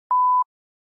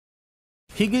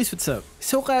Hey guys, what's up?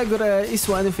 So Kagura is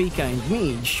one of a kind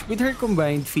mage with her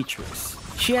combined features.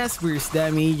 She has burst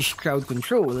damage, crowd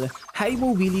control, high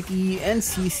mobility, and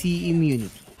CC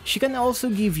immunity. She can also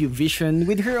give you vision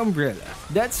with her umbrella.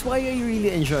 That's why I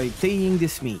really enjoy playing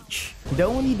this mage. The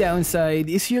only downside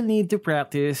is you'll need to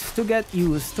practice to get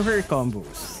used to her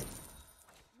combos.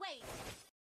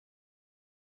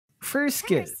 First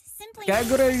skill.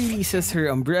 Kagura releases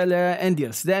her umbrella and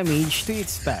deals damage to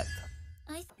its path.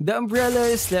 The umbrella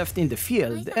is left in the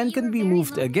field and can be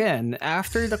moved again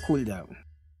after the cooldown.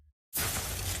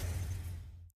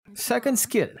 Second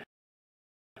skill.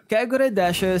 Kagura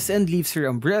dashes and leaves her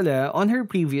umbrella on her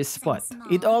previous spot.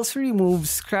 It also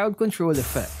removes crowd control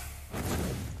effect.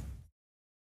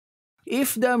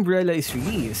 If the umbrella is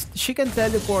released, she can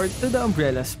teleport to the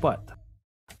umbrella spot.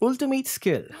 Ultimate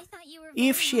skill.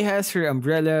 If she has her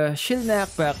umbrella, she'll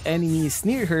knock back enemies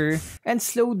near her and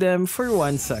slow them for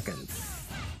 1 second.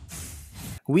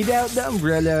 Without the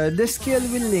umbrella, the skill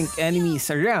will link enemies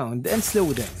around and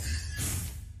slow them.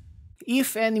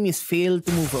 If enemies fail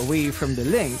to move away from the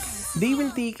link, they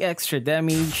will take extra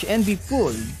damage and be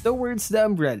pulled towards the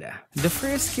umbrella. The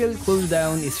first skill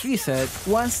cooldown is reset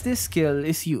once this skill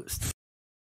is used.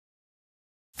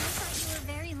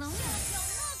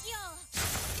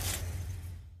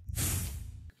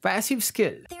 Passive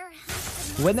skill.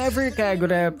 Whenever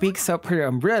Kagura picks up her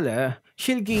umbrella,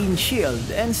 she'll gain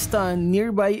shield and stun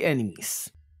nearby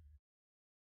enemies.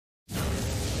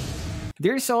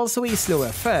 There's also a slow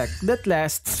effect that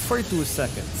lasts for 2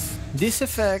 seconds. This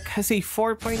effect has a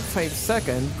 4.5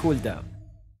 second cooldown.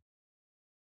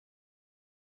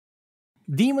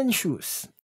 Demon Shoes.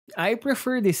 I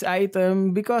prefer this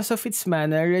item because of its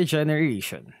mana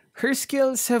regeneration. Her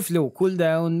skills have low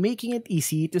cooldown, making it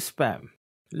easy to spam.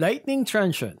 Lightning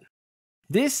Truncheon.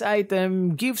 This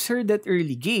item gives her that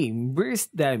early game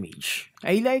burst damage.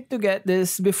 I like to get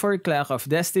this before Clock of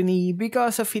Destiny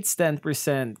because of its 10%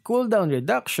 cooldown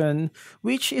reduction,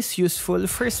 which is useful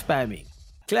for spamming.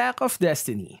 Clock of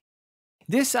Destiny.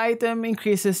 This item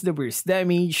increases the burst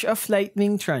damage of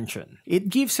Lightning Truncheon. It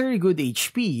gives her good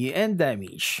HP and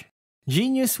damage.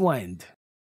 Genius Wand.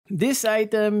 This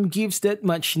item gives that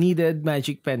much needed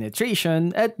magic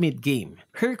penetration at mid-game.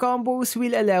 Her combos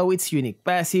will allow its unique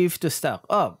passive to stack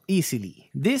up easily.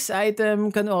 This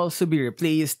item can also be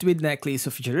replaced with Necklace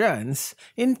of Durance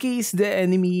in case the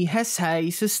enemy has high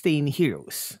sustain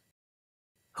heroes.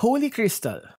 Holy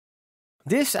Crystal.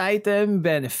 This item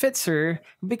benefits her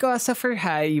because of her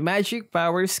high magic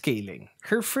power scaling.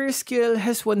 Her first skill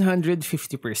has 150%,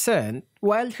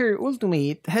 while her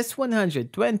ultimate has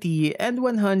 120 and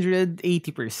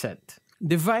 180%.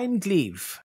 Divine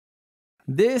Glaive.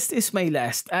 This is my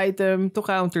last item to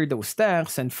counter those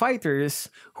tanks and fighters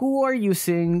who are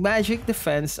using magic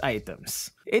defense items.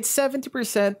 Its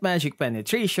 70% magic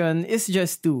penetration is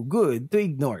just too good to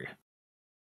ignore.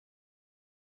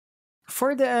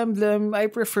 For the emblem, I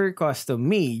prefer Custom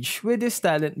Mage with this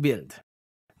talent build.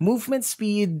 Movement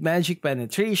speed, magic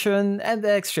penetration, and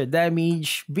extra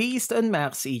damage based on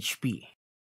max HP.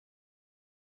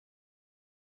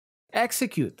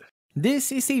 Execute.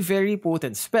 This is a very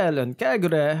potent spell on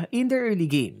Kagura in the early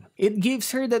game. It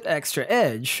gives her that extra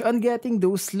edge on getting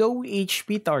those low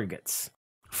HP targets.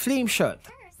 Flame Shot.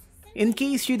 In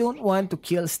case you don't want to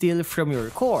kill steal from your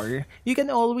core, you can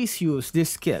always use this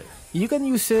skill. You can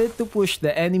use it to push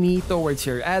the enemy towards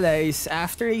your allies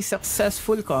after a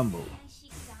successful combo.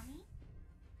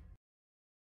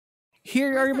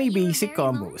 Here are my basic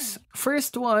combos.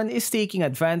 First one is taking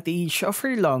advantage of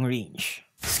her long range.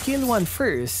 Skill 1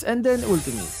 first and then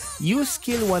ultimate. Use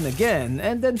skill 1 again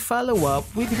and then follow up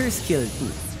with her skill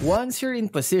 2. Once you're in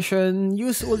position,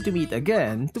 use ultimate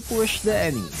again to push the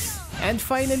enemies. And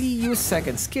finally, use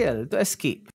second skill to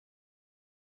escape.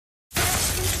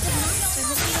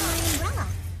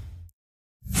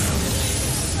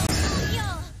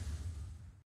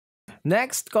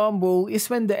 Next combo is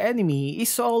when the enemy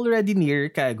is already near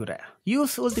Kagura.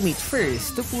 Use ultimate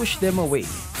first to push them away.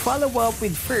 Follow up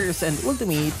with first and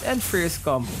ultimate and first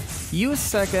combo. Use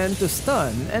second to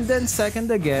stun and then second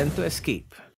again to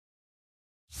escape.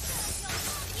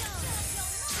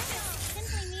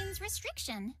 Simply means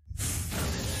restriction.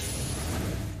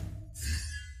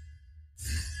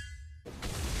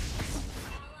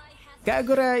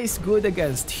 Kagura is good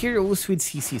against heroes with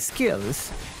CC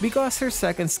skills because her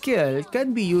second skill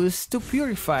can be used to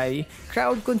purify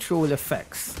crowd control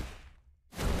effects.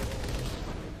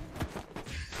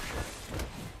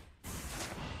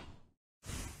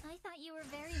 I thought you were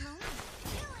very lonely.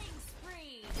 Killing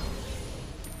spree.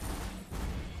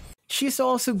 She's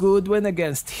also good when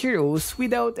against heroes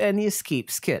without any escape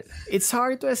skill. It's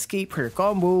hard to escape her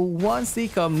combo once they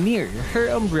come near her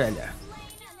umbrella.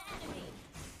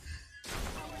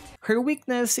 Her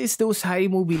weakness is those high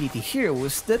mobility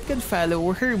heroes that can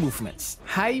follow her movements.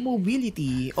 High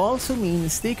mobility also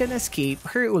means they can escape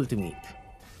her ultimate.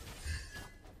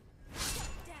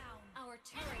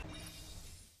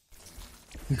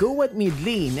 Go at mid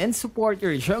lane and support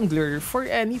your jungler for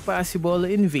any possible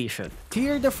invasion.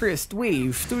 Clear the first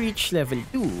wave to reach level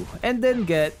 2 and then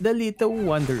get the Little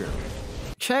Wanderer.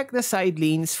 Check the side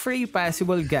lanes for a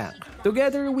possible gank.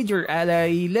 Together with your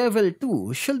ally, level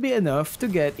 2 should be enough to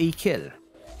get a kill.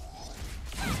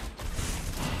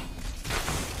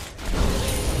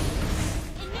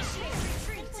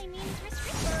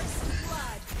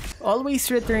 Always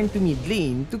return to mid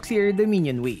lane to clear the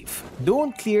minion wave.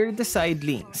 Don't clear the side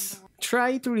lanes.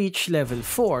 Try to reach level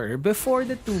 4 before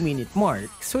the 2-minute mark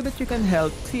so that you can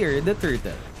help clear the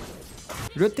turtle.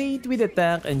 Rotate with the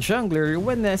tank and jungler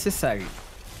when necessary.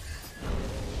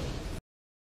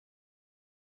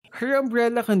 Her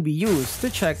umbrella can be used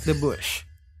to check the bush.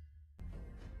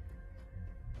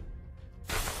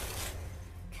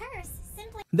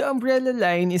 The umbrella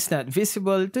line is not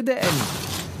visible to the enemy.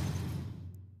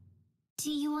 Do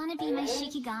you want to be my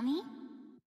Shikigami?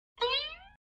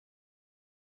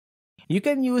 You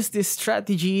can use this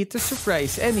strategy to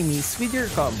surprise enemies with your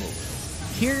combo.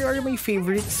 Here are my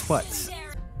favorite spots.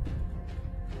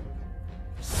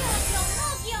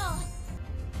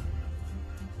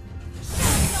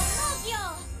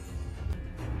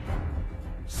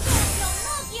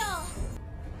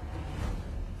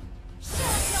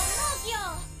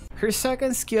 Her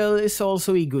second skill is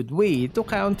also a good way to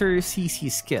counter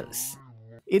CC skills.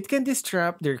 It can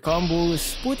disrupt their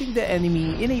combos, putting the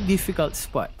enemy in a difficult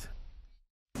spot.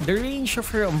 The range of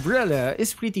her umbrella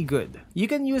is pretty good. You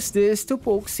can use this to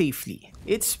poke safely.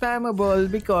 It's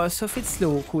spammable because of its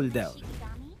low cooldown.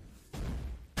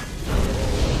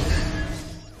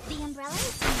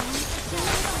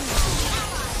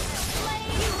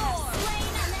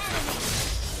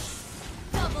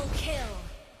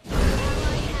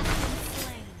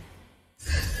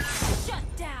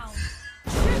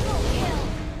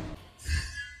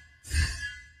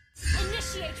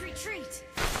 Retreat!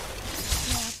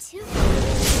 You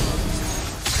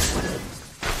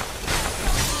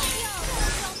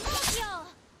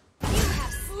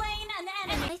have slain an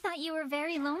enemy! I thought you were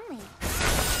very lonely.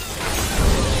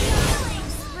 Killing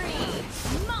spree!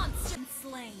 Monster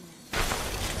slain!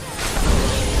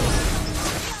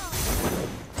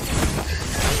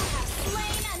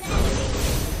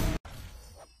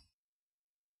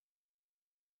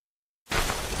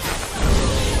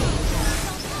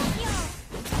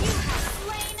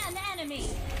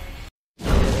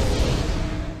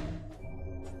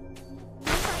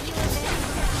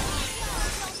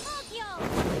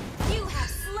 You have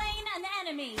slain an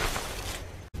enemy!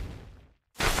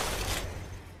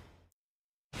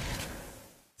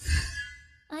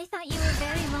 I thought you were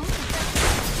very lonely.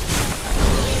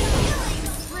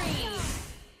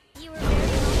 You were very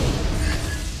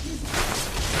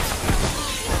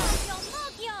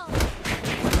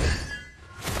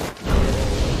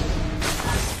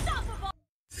Unstoppable!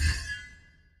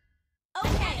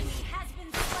 Okay, enemy has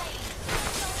been slain.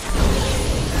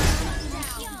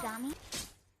 Down.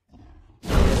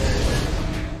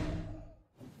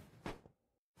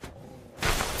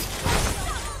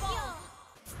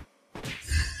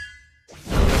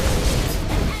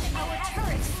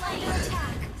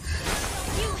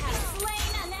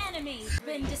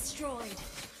 Been destroyed.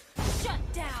 Shut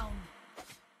down.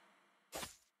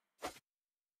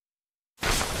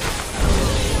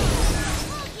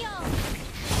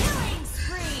 Killing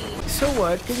spree. So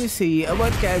what can you say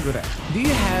about Kagura? Do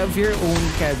you have your own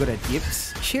Kagura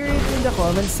tips? Share it in the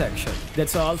comment section.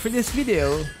 That's all for this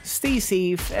video. Stay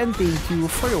safe and thank you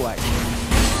for watching.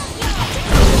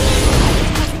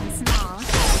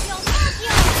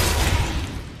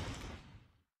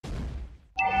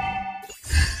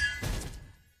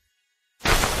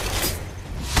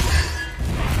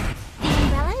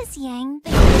 Yang, the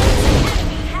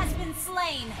enemy has been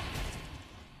slain.